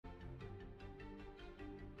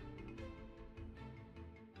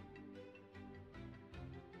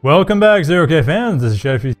Welcome back, 0K fans. This is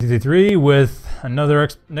Chef3 with another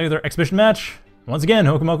exhibition match. Once again,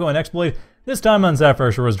 Hokomoko and Exploit, this time on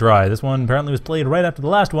Sapphire Shores Dry. This one apparently was played right after the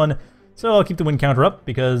last one, so I'll keep the win counter up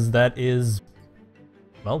because that is,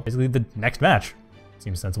 well, basically the next match.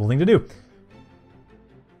 Seems a sensible thing to do.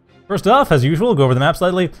 First off, as usual, go over the map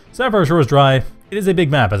slightly. Sapphire Shores Dry, it is a big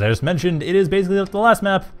map, as I just mentioned. It is basically like the last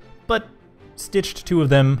map, but stitched two of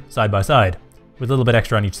them side by side, with a little bit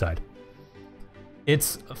extra on each side.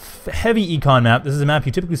 It's a heavy econ map. This is a map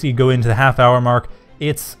you typically see go into the half-hour mark.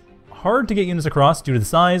 It's hard to get units across due to the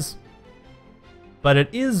size, but it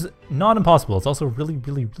is not impossible. It's also really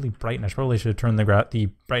bright, and I probably should turn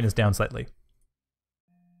the brightness down slightly.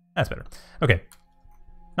 That's better. Okay.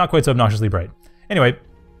 Not quite so obnoxiously bright. Anyway,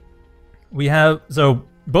 we have... So,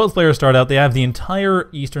 both players start out. They have the entire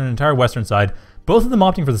eastern and entire western side. Both of them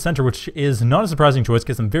opting for the center, which is not a surprising choice,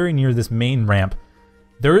 gets them very near this main ramp.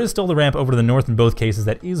 There is still the ramp over to the north in both cases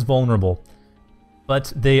that is vulnerable,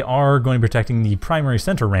 but they are going to be protecting the primary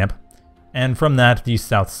center ramp, and from that, the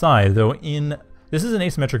south side, though this is an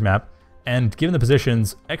asymmetric map, and given the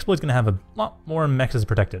positions, Exploit's going to have a lot more mechs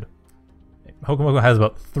protected. Hokomoko has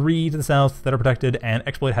about 3 to the south that are protected, and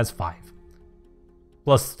Exploit has 5.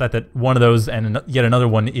 Plus that one of those and yet another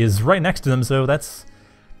one is right next to them, so that's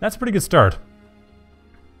a pretty good start.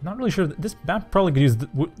 Not really sure. This map probably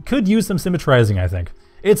could use some symmetrizing, I think.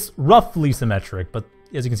 It's roughly symmetric, but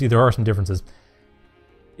as you can see, there are some differences.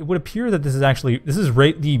 It would appear that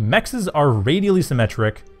the mechs are radially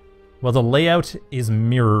symmetric, while the layout is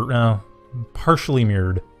partially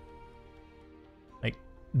mirrored. Like,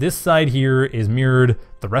 this side here is mirrored,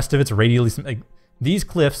 the rest of it's radially symmetric. These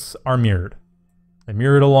cliffs are mirrored. They're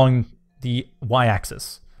mirrored along the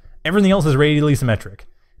y-axis. Everything else is radially symmetric.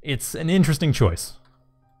 It's an interesting choice.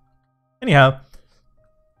 Anyhow,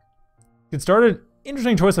 get started.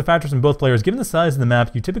 Interesting choice of factors in both players. Given the size of the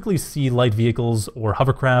map, you typically see light vehicles or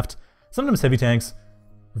hovercraft, sometimes heavy tanks.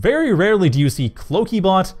 Very rarely do you see Cloaky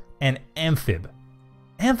bot and Amphib.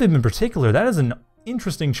 Amphib in particular, that is an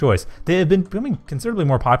interesting choice. They have been becoming considerably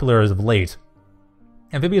more popular as of late.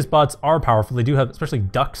 Amphibious bots are powerful. They do have, especially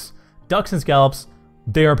ducks. Ducks and scallops,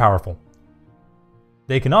 they are powerful.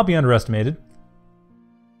 They cannot be underestimated,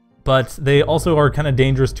 but they also are kind of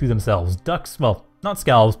dangerous to themselves. Ducks, well, not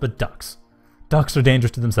scallops, but ducks. Ducks are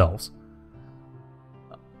dangerous to themselves.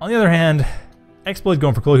 On the other hand, Exploit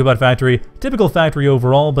going for Cloaky Bot Factory. Typical factory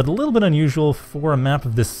overall, but a little bit unusual for a map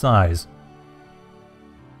of this size.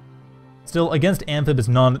 Still, against Amphib is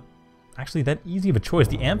not actually that easy of a choice.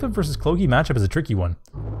 The Amphib versus Cloaky matchup is a tricky one.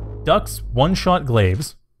 Ducks one-shot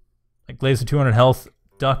glaives. Like glaives have 200 health.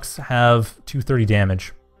 Ducks have 230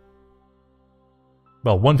 damage.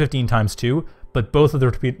 Well, 115 times 2, but both of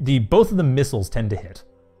the missiles tend to hit.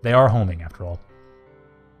 They are homing, after all.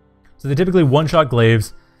 So they typically one-shot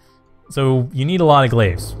glaives, so you need a lot of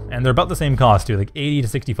glaives. And they're about the same cost, too, like 80 to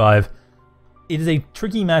 65. It is a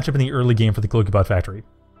tricky matchup in the early game for the Cloaky Bot Factory.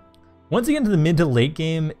 Once you get into the mid to late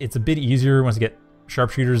game, it's a bit easier once you get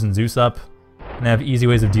sharpshooters and Zeus up, and have easy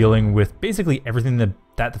ways of dealing with basically everything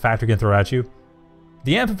that the factory can throw at you.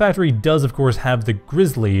 The Amphib Factory does, of course, have the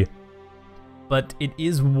Grizzly, but it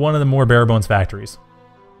is one of the more bare-bones factories.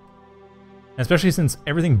 Especially since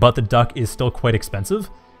everything but the duck is still quite expensive,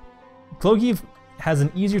 Cloaky has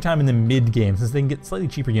an easier time in the mid-game since they can get slightly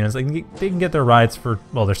cheaper units. They can get their riots for,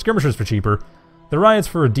 well, their skirmishers for cheaper, the riots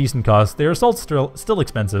for a decent cost, their assaults still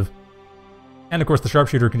expensive, and of course the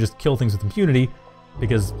sharpshooter can just kill things with impunity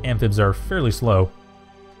because amphibs are fairly slow.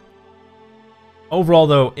 Overall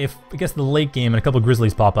though, if I guess the late game and a couple of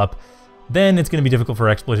grizzlies pop up, then it's going to be difficult for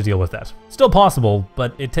Exploit to deal with that. Still possible,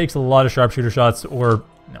 but it takes a lot of sharpshooter shots or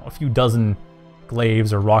a few dozen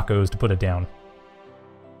glaives or rockos to put it down.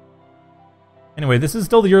 Anyway, this is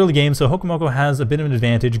still the early game, so Hokomoko has a bit of an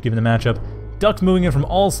advantage given the matchup. Ducks moving in from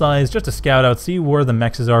all sides just to scout out, see where the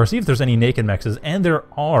mechs are, see if there's any naked mechs, and there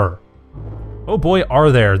are. Oh boy,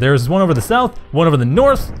 are there. There's one over the south, one over the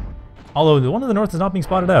north, although the one to the north is not being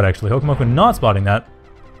spotted out, actually. Hokomoko not spotting that.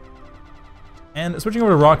 And switching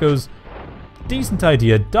over to rockos, decent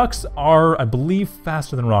idea. Ducks are, I believe,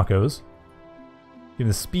 faster than rockos. Given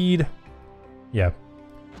the speed, yeah.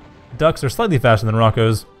 Ducks are slightly faster than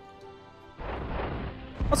rockos.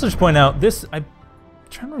 Also, just point out this. I'm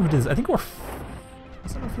trying to remember who it is. I think we're.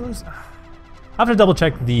 Is that what I have to double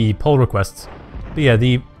check the poll requests. But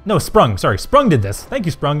yeah, no, Sprung. Sorry, Sprung did this. Thank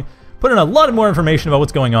you, Sprung. Put in a lot more information about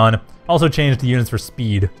what's going on. Also changed the units for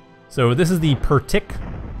speed. So this is the per tick.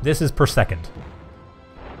 This is per second.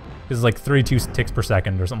 This is like 32 ticks per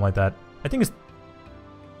second or something like that. I think it's.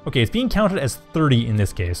 Okay, it's being counted as 30 in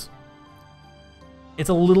this case. It's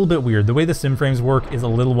a little bit weird. The way the sim frames work is a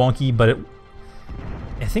little wonky, but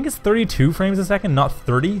I think it's 32 frames a second, not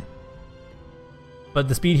 30. But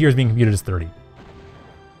the speed here is being computed as 30.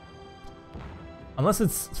 Unless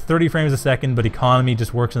it's 30 frames a second, but economy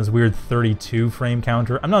just works in this weird 32 frame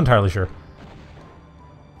counter. I'm not entirely sure.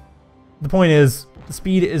 The point is, the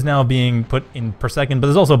speed is now being put in per second, but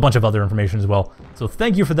there's also a bunch of other information as well. So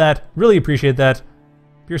thank you for that. Really appreciate that.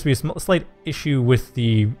 Appears to be a slight issue with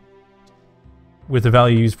the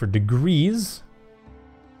value used for degrees.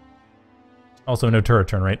 Also no turret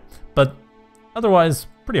turn rate, but otherwise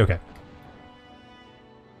pretty okay.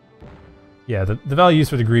 Yeah, the value used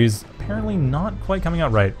for degrees apparently not quite coming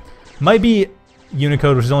out right. Might be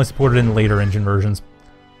Unicode, which is only supported in later engine versions.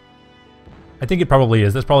 I think it probably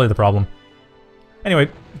is. That's probably the problem. Anyway,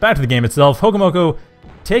 back to the game itself. Hokomoko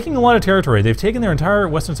taking a lot of territory. They've taken their entire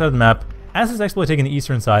western side of the map, as has Exploit taking the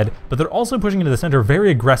eastern side, but they're also pushing into the center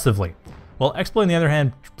very aggressively. While Exploit, on the other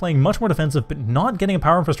hand, playing much more defensive, but not getting a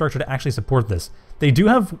power infrastructure to actually support this. They do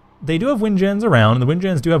have wind gens around, and the wind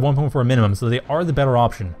gens do have 1.4 minimum, so they are the better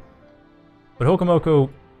option. But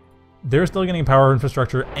Hokomoko, they're still getting power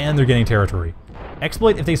infrastructure, and they're getting territory.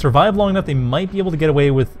 Exploit, if they survive long enough, they might be able to get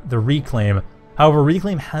away with the Reclaim. However,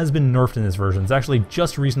 Reclaim has been nerfed in this version. It's actually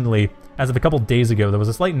just recently, as of a couple days ago, there was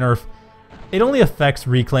a slight nerf. It only affects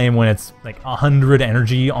Reclaim when it's like 100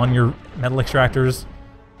 energy on your metal extractors,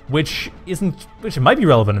 which might be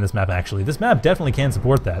relevant in this map, actually. This map definitely can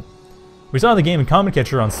support that. We saw the game in Comet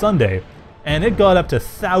Catcher on Sunday, and it got up to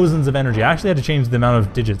thousands of energy. I actually had to change the amount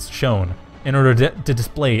of digits shown in order to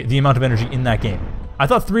display the amount of energy in that game. I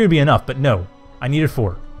thought 3 would be enough, but no. I needed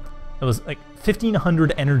 4. It was like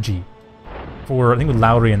 1,500 energy for, I think, with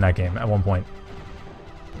Lowry in that game at one point.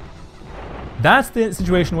 That's the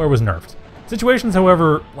situation where it was nerfed. Situations,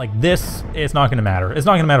 however, like this, it's not going to matter. It's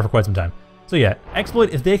not going to matter for quite some time. So yeah, Exploit,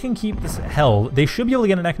 if they can keep this held, they should be able to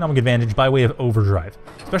get an economic advantage by way of overdrive,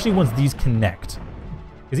 especially once these connect.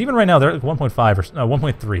 Because even right now, they're at like 1.5 or no,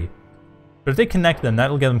 1.3. But if they connect them,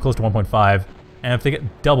 that'll get them close to 1.5. And if they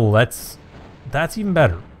get double, that's even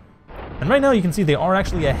better. And right now you can see they are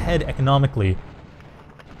actually ahead economically.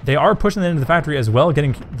 They are pushing them into the factory as well,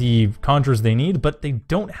 getting the conjures they need, but they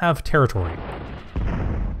don't have territory.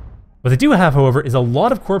 What they do have, however, is a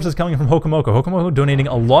lot of corpses coming from Hokomoko. Hokomoko donating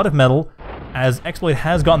a lot of metal, as Exploit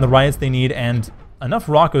has gotten the riots they need and enough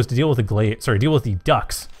Rockos to deal with the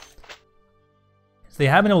ducks. So they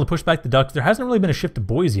have been able to push back the ducks. There hasn't really been a shift to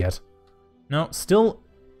boys yet. No, still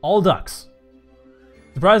all ducks.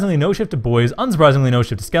 Surprisingly, no shift to boys. Unsurprisingly, no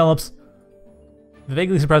shift to scallops.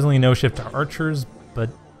 Vaguely surprisingly, no shift to archers, but...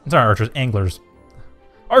 Sorry, archers, anglers.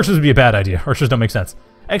 Archers would be a bad idea. Archers don't make sense.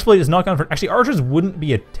 Exploit is not gone for... Actually, archers wouldn't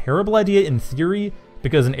be a terrible idea in theory,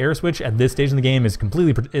 because an air switch at this stage in the game is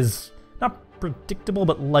is not predictable,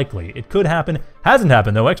 but likely. It could happen. Hasn't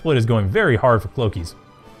happened, though. Exploit is going very hard for Cloakies.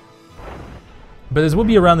 But this would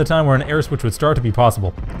be around the time where an air switch would start to be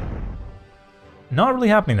possible. Not really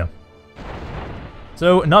happening, though.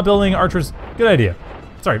 So, not building archers, good idea.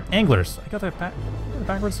 Sorry, anglers. I got that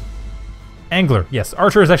backwards. Angler, yes.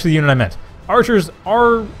 Archer is actually the unit I meant. Archers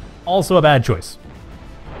are also a bad choice.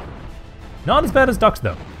 Not as bad as ducks,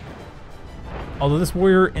 though. Although this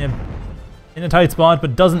warrior in a tight spot,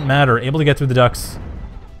 but doesn't matter. Able to get through the ducks.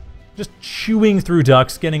 Just chewing through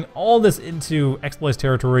ducks, getting all this into Exploit's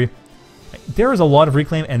territory. There is a lot of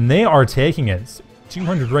reclaim, and they are taking it.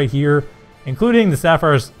 200 right here, including the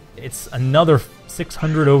Sapphires. It's another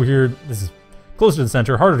 600 over here. This is closer to the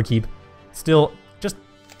center, harder to keep. Still, just,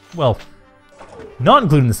 well, not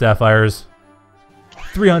including the Sapphires,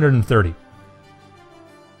 330.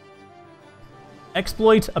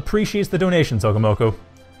 Exploit appreciates the donations, Hokomoko.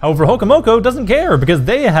 However, Hokomoko doesn't care because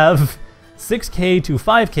they have 6k to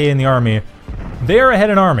 5k in the army. They're ahead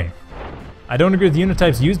in army. I don't agree with the unit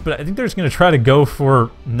types used, but I think they're just going to try to go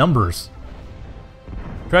for numbers.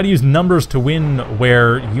 Try to use numbers to win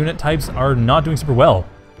where unit types are not doing super well.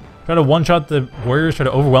 Try to one-shot the warriors, try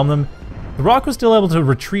to overwhelm them. The Rock was still able to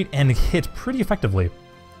retreat and hit pretty effectively.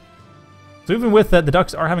 So even with that, the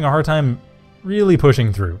Ducks are having a hard time really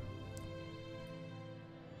pushing through.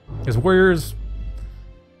 Because Warriors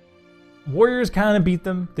kind of beat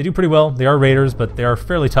them. They do pretty well. They are raiders, but they are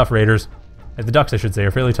fairly tough raiders. The Ducks, I should say,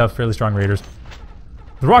 are fairly tough, fairly strong raiders.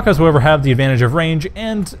 The Rockos, however, have the advantage of range,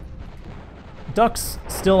 and Ducks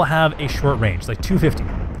still have a short range, like 250.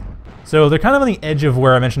 So they're kind of on the edge of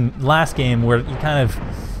where I mentioned last game, where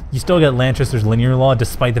you still get Lanchester's linear law,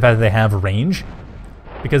 despite the fact that they have range,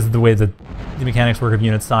 because of the way that the mechanics work of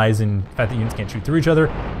unit size and the fact that units can't shoot through each other.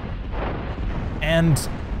 And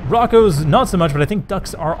Rockos, not so much, but I think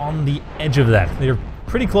Ducks are on the edge of that. They're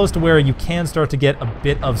pretty close to where you can start to get a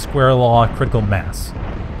bit of square law critical mass.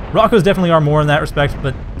 Rockos definitely are more in that respect,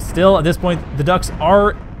 but still, at this point, the Ducks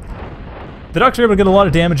are able to get a lot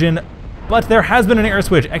of damage in, but there has been an air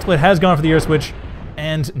switch. X-Blade has gone for the air switch,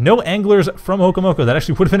 and no anglers from Hokomoko. That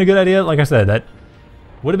actually would have been a good idea. Like I said, that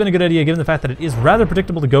would have been a good idea given the fact that it is rather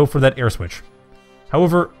predictable to go for that air switch.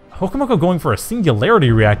 However, Hokomoko going for a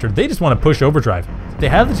singularity reactor, they just want to push overdrive. They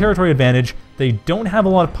have the territory advantage. They don't have a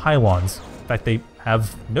lot of pylons. In fact, they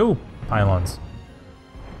have no pylons.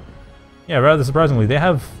 Yeah, rather surprisingly, they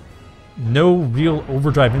have no real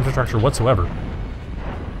overdrive infrastructure whatsoever.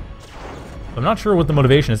 I'm not sure what the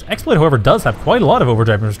motivation is. X-Blade, however, does have quite a lot of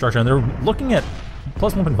overdrive infrastructure, and they're looking at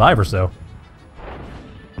plus 1.5 or so.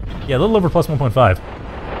 Yeah, a little over plus 1.5.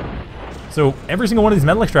 So every single one of these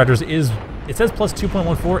metal extractors is, it says plus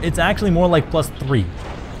 2.14, it's actually more like plus 3.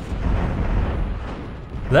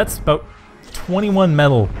 That's about 21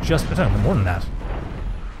 metal, just, I don't know, more than that.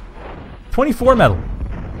 24 metal,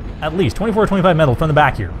 at least, 24 or 25 metal from the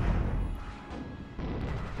back here.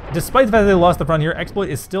 Despite the fact that they lost the front here, Exploit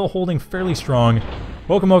is still holding fairly strong.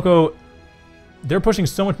 Hokomoko, they're pushing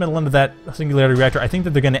so much metal into that singularity reactor, I think that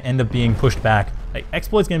they're going to end up being pushed back. Like,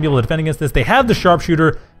 Exploit's going to be able to defend against this. They have the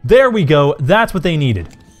sharpshooter. There we go. That's what they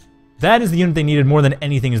needed. That is the unit they needed more than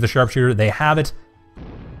anything, is the sharpshooter. They have it.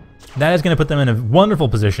 That is going to put them in a wonderful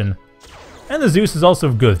position. And the Zeus is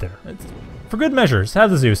also good there. It's, for good measures, have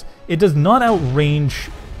the Zeus. It does not outrange,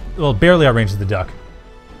 well, barely outranges the Duck.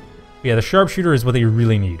 But yeah, the sharpshooter is what they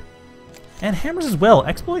really need. And hammers as well.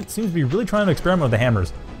 Exploit seems to be really trying to experiment with the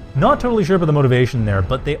hammers. Not totally sure about the motivation there,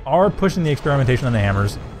 but they are pushing the experimentation on the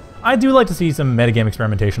hammers. I do like to see some metagame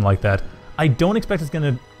experimentation like that. I don't expect it's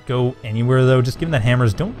going to go anywhere though, just given that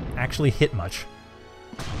hammers don't actually hit much.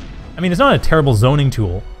 I mean, it's not a terrible zoning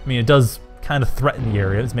tool. I mean, it does kind of threaten the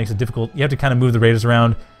area. It makes it difficult. You have to kind of move the raiders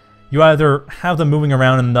around. You either have them moving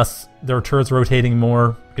around and thus their turrets rotating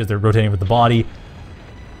more because they're rotating with the body.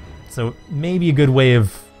 So maybe a good way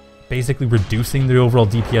of basically reducing the overall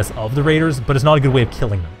DPS of the raiders, but it's not a good way of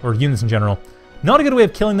killing them, or units in general. Not a good way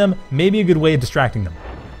of killing them, maybe a good way of distracting them.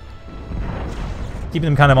 Keeping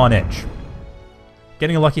them kind of on edge.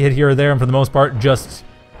 Getting a lucky hit here or there, and for the most part, just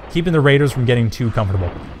keeping the raiders from getting too comfortable.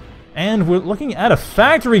 And we're looking at a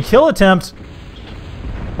factory kill attempt.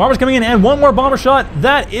 Bomber's coming in, and one more bomber shot.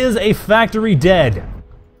 That is a factory dead.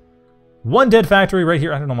 One dead factory right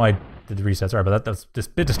here. I don't know why I did the reset. Sorry about that. That's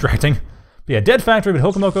just a bit distracting. But yeah, dead factory, but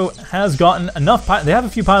Hokomoko has gotten enough. They have a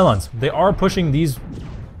few pylons. They are pushing these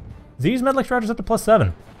metal extractors up to plus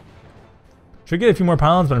 7. Should get a few more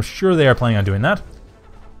pylons, but I'm sure they are planning on doing that.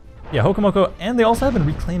 Yeah, Hokomoko, and they also have been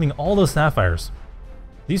reclaiming all those sapphires.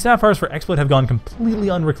 These sapphires for Exploit have gone completely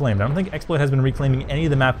unreclaimed. I don't think Exploit has been reclaiming any of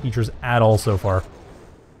the map features at all so far.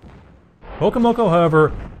 Hokomoko,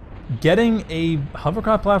 however, getting a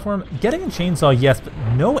hovercraft platform, getting a chainsaw, yes, but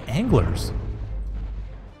no anglers.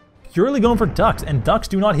 Purely going for ducks, and ducks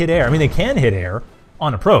do not hit air. I mean, they can hit air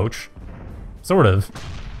on approach, sort of.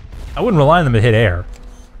 I wouldn't rely on them to hit air.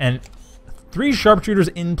 And 3 sharpshooters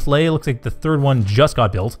in play. Looks like the third one just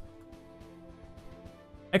got built.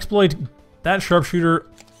 Exploit, that sharpshooter,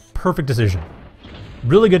 perfect decision.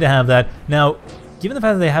 Really good to have that. Now, given the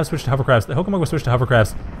fact that they have switched to hovercrafts, the Hokomoko switched to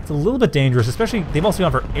hovercrafts, it's a little bit dangerous, especially they've also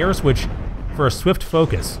gone for air switch for a swift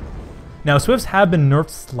focus. Now, Swifts have been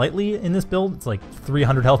nerfed slightly in this build. It's like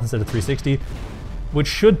 300 health instead of 360, which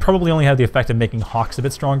should probably only have the effect of making Hawks a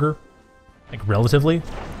bit stronger, like relatively.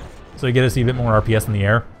 So you get to see a bit more RPS in the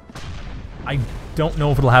air. I don't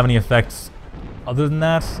know if it'll have any effects other than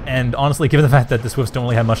that, and honestly, given the fact that the Swifts don't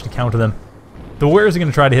really have much to counter them, the Warriors are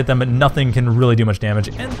going to try to hit them, but nothing can really do much damage.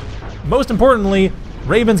 And most importantly,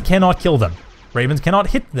 Ravens cannot kill them. Ravens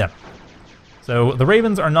cannot hit them. So the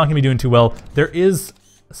Ravens are not going to be doing too well. There is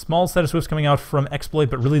a small set of Swifts coming out from Exploit,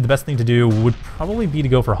 but really the best thing to do would probably be to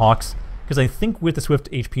go for Hawks, because I think with the Swift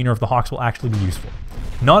HP nerf, the Hawks will actually be useful.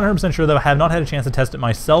 Not 100% sure though, I have not had a chance to test it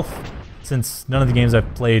myself, since none of the games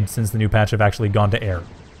I've played since the new patch have actually gone to air.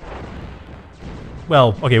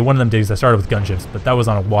 Well, okay, one of them did, I started with gunships, but that was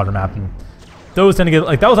on a water map, and those tend to get,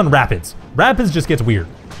 like, that was on Rapids. Rapids just gets weird.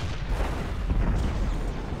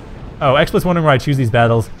 Oh, Exploit's wondering where I choose these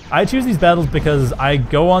battles. I choose these battles because I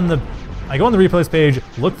go on the replays page,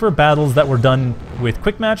 look for battles that were done with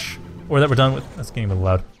quick match, or that were done with, that's getting a little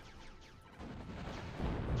loud.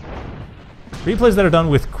 Replays that are done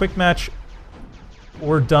with quick match,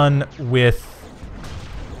 or done with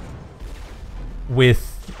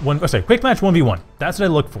quick match 1v1. That's what I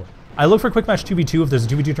look for. I look for quick match 2v2 if there's a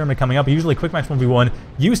 2v2 tournament coming up. Usually quick match 1v1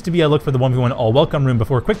 used to be I look for the 1v1 all welcome room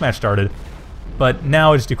before quick match started, but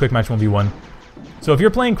now I just do quick match 1v1. So if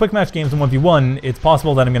you're playing quick match games in 1v1, it's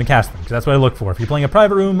possible that I'm going to cast them, because that's what I look for. If you're playing a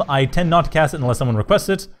private room, I tend not to cast it unless someone requests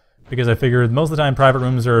it, because I figured most of the time private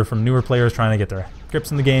rooms are from newer players trying to get their grips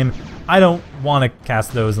in the game. I don't want to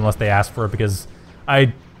cast those unless they ask for it, because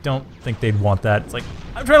I don't think they'd want that. It's like,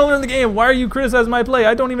 I'm trying to learn the game. Why are you criticizing my play?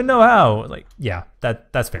 I don't even know how. Like, yeah,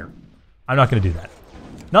 that's fair. I'm not going to do that.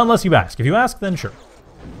 Not unless you ask. If you ask, then sure.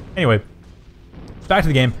 Anyway, back to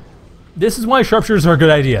the game. This is why sharpshooters are a good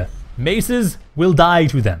idea. Maces will die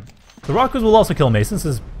to them. The rockets will also kill maces,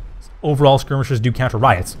 as overall skirmishers do counter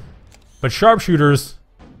riots. But sharpshooters,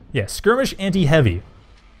 yeah, skirmish anti-heavy.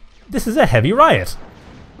 This is a heavy riot.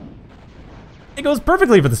 It goes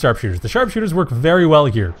perfectly for the sharpshooters. The sharpshooters work very well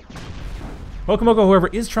here. Hokomoko, however,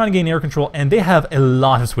 is trying to gain air control, and they have a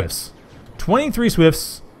lot of swifts. 23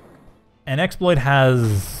 swifts, and Exploit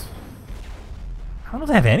has... I don't know if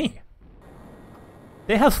they have any.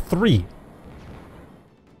 They have 3.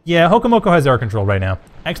 Yeah, Hokomoko has air control right now.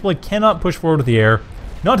 Exploit cannot push forward with the air,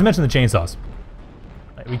 not to mention the chainsaws.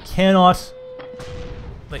 Like, we cannot...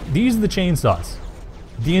 Like, these are the chainsaws.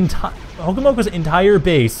 The entire... Hokomoko's entire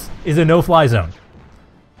base is a no-fly zone.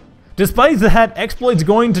 Despite that, Exploit's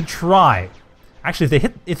going to try.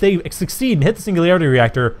 Actually, if they succeed and hit the Singularity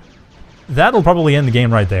Reactor, that'll probably end the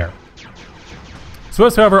game right there.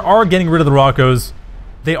 Swifts, however, are getting rid of the Rockos.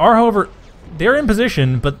 They are, however... They're in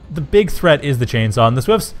position, but the big threat is the chainsaw. And the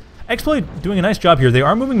Swifts, Exploit doing a nice job here. They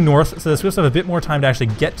are moving north, so the Swifts have a bit more time to actually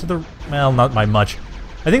get to the... Well, not by much.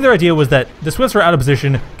 I think their idea was that the Swifts are out of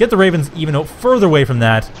position, get the Ravens even out further away from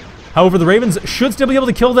that. However, the Ravens should still be able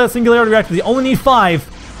to kill that Singularity Reactor. They only need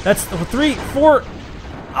 5. That's 3, 4...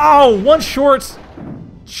 Oh, 1 short.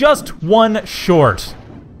 Just 1 short.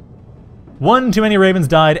 1 too many Ravens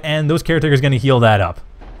died, and those caretakers are going to heal that up.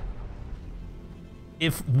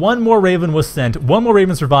 If 1 more Raven was sent, 1 more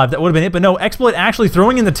Raven survived, that would have been it. But no, Exploit actually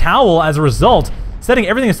throwing in the towel as a result, setting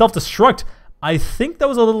everything to self-destruct. I think that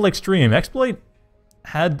was a little extreme. Exploit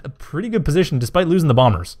had a pretty good position despite losing the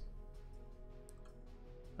bombers.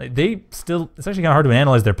 Like, they still... It's actually kind of hard to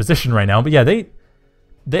analyze their position right now, but yeah,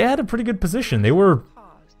 they had a pretty good position. They were...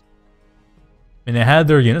 And they had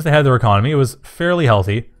their units, they had their economy. It was fairly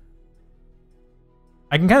healthy.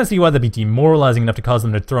 I can kind of see why that'd be demoralizing enough to cause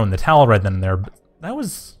them to throw in the towel right then and there, but that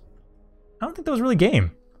was... I don't think that was really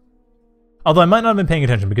game. Although I might not have been paying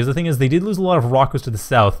attention, because the thing is, they did lose a lot of Rockos to the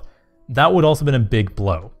south. That would also have been a big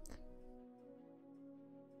blow.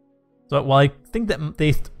 So while I think that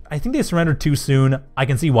they surrendered too soon, I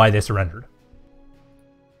can see why they surrendered.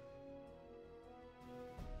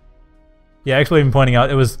 Yeah, actually even pointing out,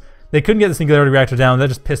 it was... They couldn't get the Singularity Reactor down, that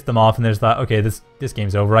just pissed them off, and they just thought, okay, this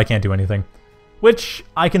game's over, I can't do anything. Which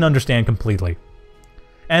I can understand completely.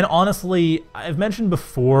 And honestly, I've mentioned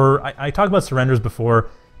before, I talked about surrenders before,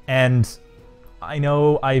 and I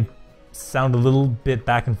know I sound a little bit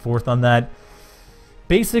back and forth on that.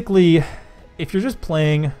 Basically, if you're just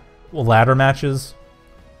playing ladder matches,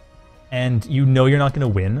 and you know you're not going to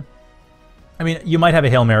win, I mean, you might have a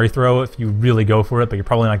Hail Mary throw if you really go for it, but you're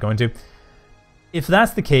probably not going to. If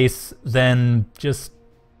that's the case, then just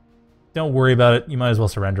don't worry about it. You might as well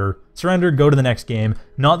surrender. Surrender, go to the next game.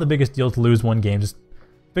 Not the biggest deal to lose 1 game. Just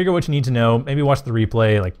figure out what you need to know. Maybe watch the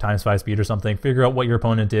replay, like ×5 speed or something. Figure out what your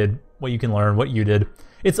opponent did, what you can learn, what you did.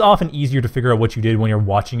 It's often easier to figure out what you did when you're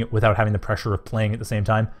watching it without having the pressure of playing at the same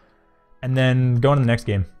time. And then go on to the next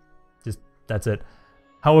game. Just, that's it.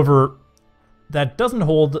 However, that doesn't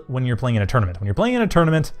hold when you're playing in a tournament. When you're playing in a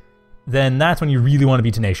tournament, then that's when you really want to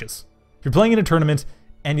be tenacious. If you're playing in a tournament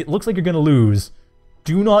and it looks like you're going to lose,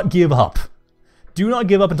 do not give up. Do not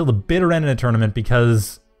give up until the bitter end in a tournament,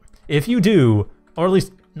 because if you do, or at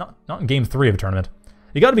least not in game 3 of a tournament,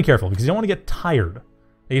 you got to be careful because you don't want to get tired.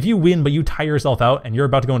 Like, if you win but you tire yourself out and you're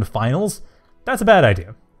about to go into finals, that's a bad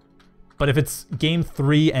idea. But if it's game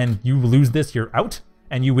 3 and you lose this, you're out,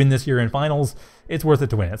 and you win this, you're in finals, it's worth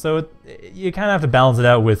it to win it. So you kind of have to balance it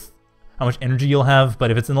out with how much energy you'll have.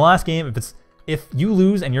 But if it's in the last game, if you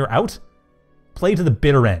lose and you're out, play to the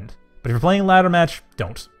bitter end. But if you're playing a ladder match,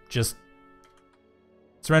 don't. Just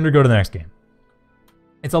surrender, go to the next game.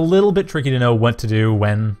 It's a little bit tricky to know what to do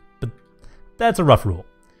when, but that's a rough rule.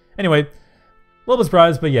 Anyway, a little bit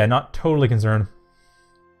surprised, but yeah, not totally concerned.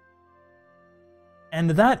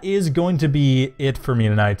 And that is going to be it for me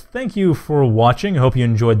tonight. Thank you for watching. I hope you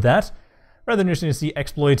enjoyed that. Rather interesting to see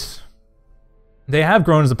Exploit. They have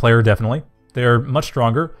grown as a player, definitely. They're much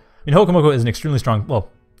stronger. I mean, Hokomoko is an extremely strong... Well,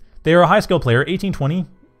 they are a high-skill player. 1820.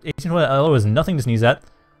 1820 elo is nothing to sneeze at.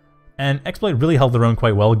 And Exploit really held their own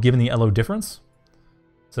quite well, given the elo difference.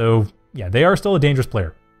 So, yeah, they are still a dangerous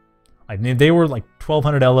player. I mean, they were like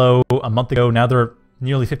 1200 elo a month ago. Now they're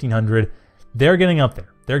nearly 1500. They're getting up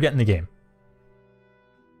there. They're getting the game.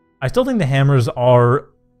 I still think the hammers are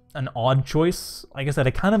an odd choice. Like I said,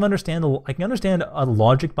 I kind of understand I can understand a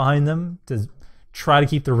logic behind them to try to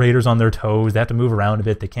keep the raiders on their toes. They have to move around a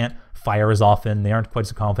bit. They can't fire as often. They aren't quite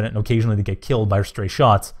so confident, and occasionally they get killed by stray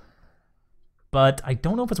shots. But I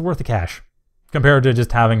don't know if it's worth the cash compared to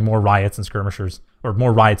just having more riots and skirmishers, or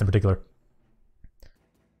more riots in particular.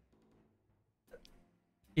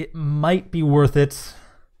 It might be worth it.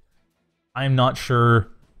 I'm not sure.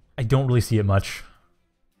 I don't really see it much.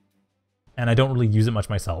 And I don't really use it much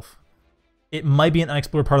myself. It might be an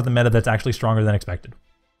unexplored part of the meta that's actually stronger than expected.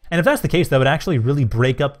 And if that's the case, that would actually really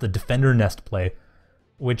break up the defender nest play,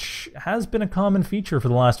 which has been a common feature for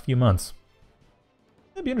the last few months.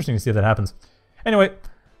 It'd be interesting to see if that happens. Anyway,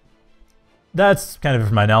 that's kind of it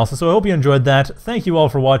for my analysis, so I hope you enjoyed that. Thank you all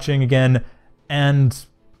for watching again, and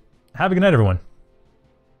have a good night, everyone.